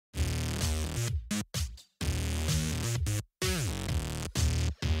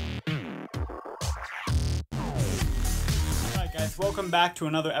Guys, welcome back to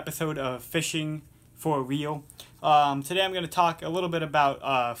another episode of Fishing for Real. Today I'm going to talk a little bit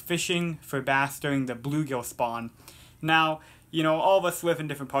about fishing for bass during the bluegill spawn. Now, you know, all of us live in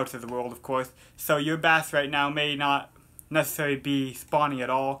different parts of the world, of course, so your bass right now may not necessarily be spawning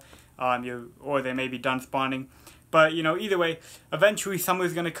at all, or they may be done spawning. But, you know, either way, eventually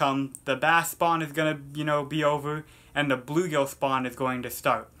summer's going to come, the bass spawn is going to, you know, be over, and the bluegill spawn is going to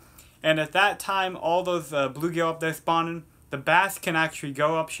start. And at that time, all those bluegill up there spawning, the bass can actually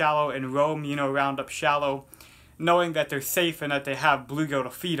go up shallow and roam, you know, around up shallow, knowing that they're safe and that they have bluegill to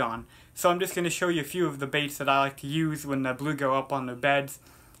feed on. So I'm just going to show you a few of the baits that I like to use when the bluegill are up on their beds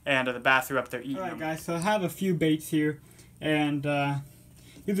and the bass are up there eating them. Alright guys, so I have a few baits here, and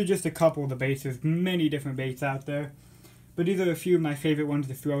these are just a couple of the baits. There's many different baits out there, but these are a few of my favorite ones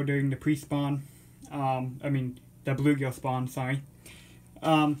to throw during the pre-spawn, the bluegill spawn, sorry.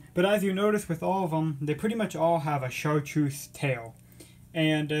 But as you notice with all of them, they pretty much all have a chartreuse tail.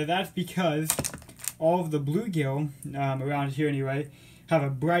 And that's because all of the bluegill, around here anyway, have a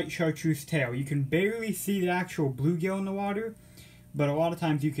bright chartreuse tail. You can barely see the actual bluegill in the water, but a lot of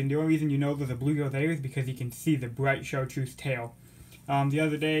times you can. The only reason you know there's a bluegill there is because you can see the bright chartreuse tail. The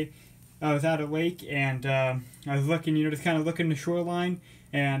other day, I was at a lake and I was looking, you know, just kind of looking the shoreline,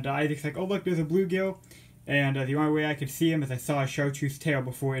 and Isaac's like, oh look, there's a bluegill. And the only way I could see him is I saw a chartreuse tail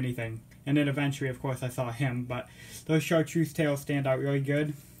before anything. And then eventually, of course, I saw him. But those chartreuse tails stand out really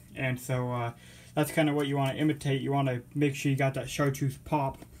good. And so that's kind of what you want to imitate. You want to make sure you got that chartreuse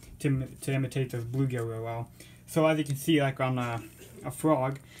pop to imitate those bluegill real well. So as you can see, like on a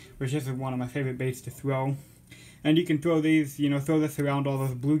frog, which is one of my favorite baits to throw. And you can throw these, you know, throw this around all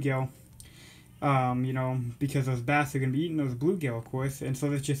those bluegill. You know, because those bass are going to be eating those bluegill, of course. And so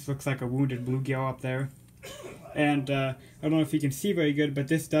this just looks like a wounded bluegill up there. And I don't know if you can see very good, but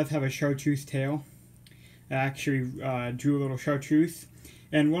this does have a chartreuse tail. I actually drew a little chartreuse.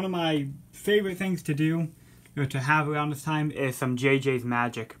 And one of my favorite things to do, or to have around this time, is some JJ's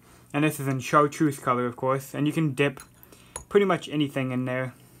Magic. And this is in chartreuse color, of course. And you can dip pretty much anything in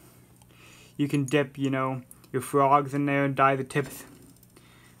there. You can dip, you know, your frogs in there and dye the tips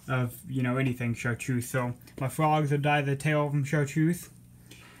of, you know, anything chartreuse. So my frogs will dye the tail of them chartreuse.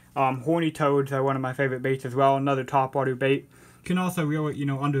 Horny toads are one of my favorite baits as well, another topwater bait. Can also reel it, you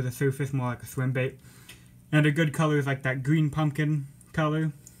know, under the surface, more like a swim bait. And a good color is like that green pumpkin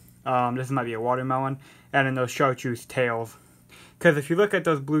color. This might be a watermelon. And then those chartreuse tails. Because if you look at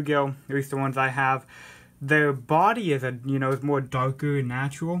those bluegill, at least the ones I have, their body is, is more darker and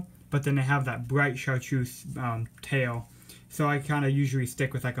natural, but then they have that bright chartreuse tail. So I kind of usually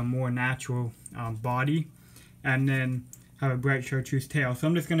stick with like a more natural body, and then have a bright chartreuse tail. So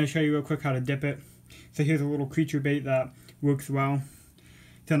I'm just going to show you real quick how to dip it. So here's a little creature bait that works well.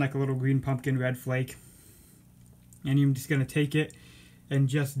 It's on like a little green pumpkin red flake. And you're just going to take it and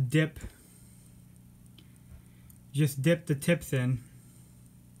just dip the tips in.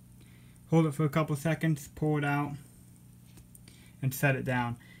 Hold it for a couple seconds, pull it out, and set it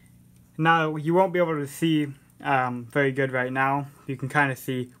down. Now you won't be able to see very good right now. You can kind of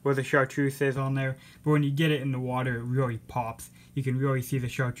see where the chartreuse is on there, but when you get it in the water, it really pops. You can really see the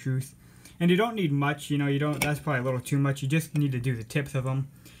chartreuse, and you don't need much. You know, you don't. That's probably a little too much. You just need to do the tips of them.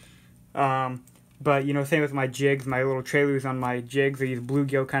 But you know, same with my jigs. My little trailers on my jigs are these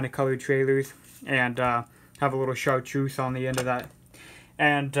bluegill kind of colored trailers, and have a little chartreuse on the end of that.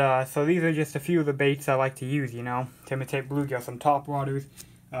 And so these are just a few of the baits I like to use. You know, to imitate bluegill. Some topwaters,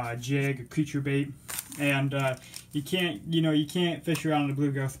 jig, a creature bait. And you can't fish around the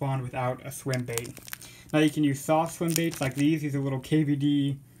bluegill spawn without a swim bait. Now you can use soft swim baits like these. These are little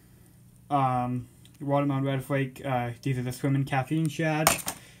KVD watermelon red flake. These are the swimming caffeine shad.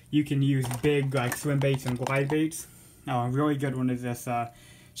 You can use big like swim baits and glide baits. A really good one is this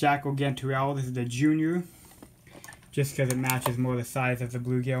Jackal Ganturel. This is the junior, just because it matches more the size of the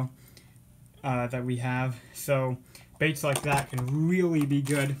bluegill that we have. So baits like that can really be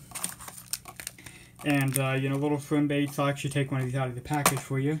good. And, little swim baits. I'll actually take one of these out of the package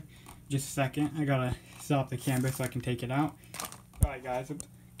for you. Just a second. I gotta stop the camera so I can take it out. Alright, guys.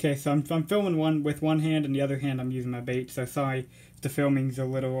 Okay, so I'm filming one with one hand, and the other hand I'm using my bait. So sorry if the filming's a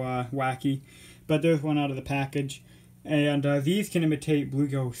little wacky. But there's one out of the package. And these can imitate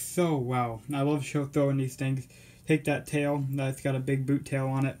bluegill so well. I love throwing these things. Take that tail. That's got a big boot tail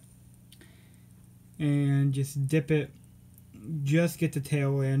on it. And just dip it. Just get the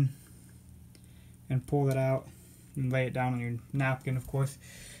tail in. And pull it out and lay it down on your napkin, of course.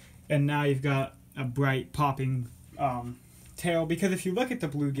 And now you've got a bright popping tail. Because if you look at the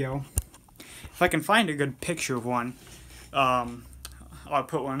bluegill, if I can find a good picture of one, I'll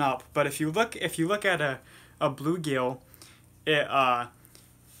put one up. But if you look at a bluegill,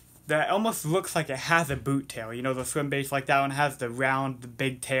 that almost looks like it has a boot tail. You know, the swim baits like that one has the round, the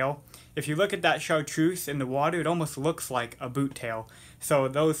big tail. If you look at that chartreuse in the water, it almost looks like a boot tail. So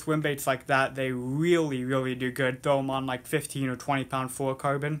those swim baits like that, they really, really do good. Throw them on like 15 or 20 pound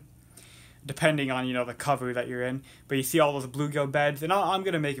fluorocarbon, depending on, you know, the cover that you're in. But you see all those bluegill beds, and I'm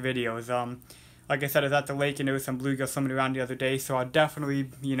going to make videos. Like I said, I was at the lake and there was some bluegill swimming around the other day, so I'll definitely,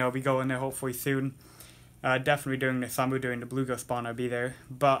 you know, be going there hopefully soon. Definitely during the summer, during the bluegill spawn, I'll be there.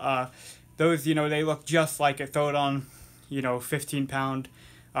 But those, you know, they look just like it. Throw it on, you know, 15 pound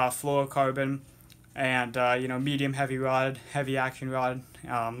fluorocarbon, and you know, medium heavy rod, heavy action rod,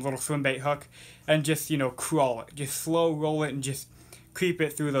 little swim bait hook, and just, you know, crawl it. Just slow roll it and just creep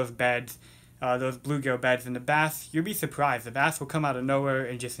it through those beds, those bluegill beds. And the bass, you'll be surprised. The bass will come out of nowhere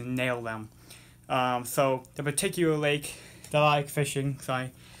and just nail them. So the particular lake that I like fishing,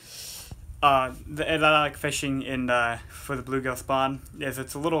 that I like fishing in for the bluegill spawn is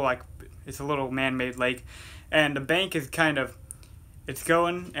it's a little man-made lake, and the bank is kind of, it's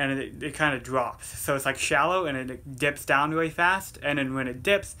going and it kind of drops. So it's like shallow and it dips down really fast, and then when it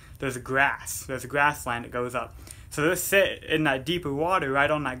dips, there's a grassland that goes up. So they'll sit in that deeper water right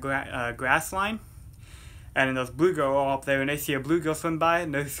on that grass line. And then those bluegill are all up there, and they see a bluegill swim by,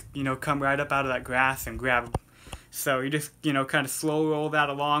 and they, you know, come right up out of that grass and grab them. So you just, you know, kind of slow roll that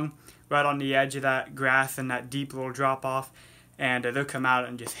along right on the edge of that grass and that deep little drop off, and they'll come out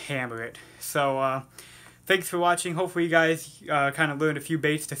and just hammer it. So thanks for watching. Hopefully you guys kind of learned a few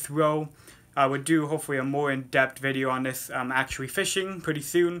baits to throw. I would do hopefully a more in-depth video on this actually fishing pretty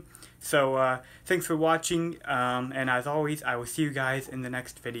soon. So thanks for watching, and as always, I will see you guys in the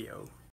next video.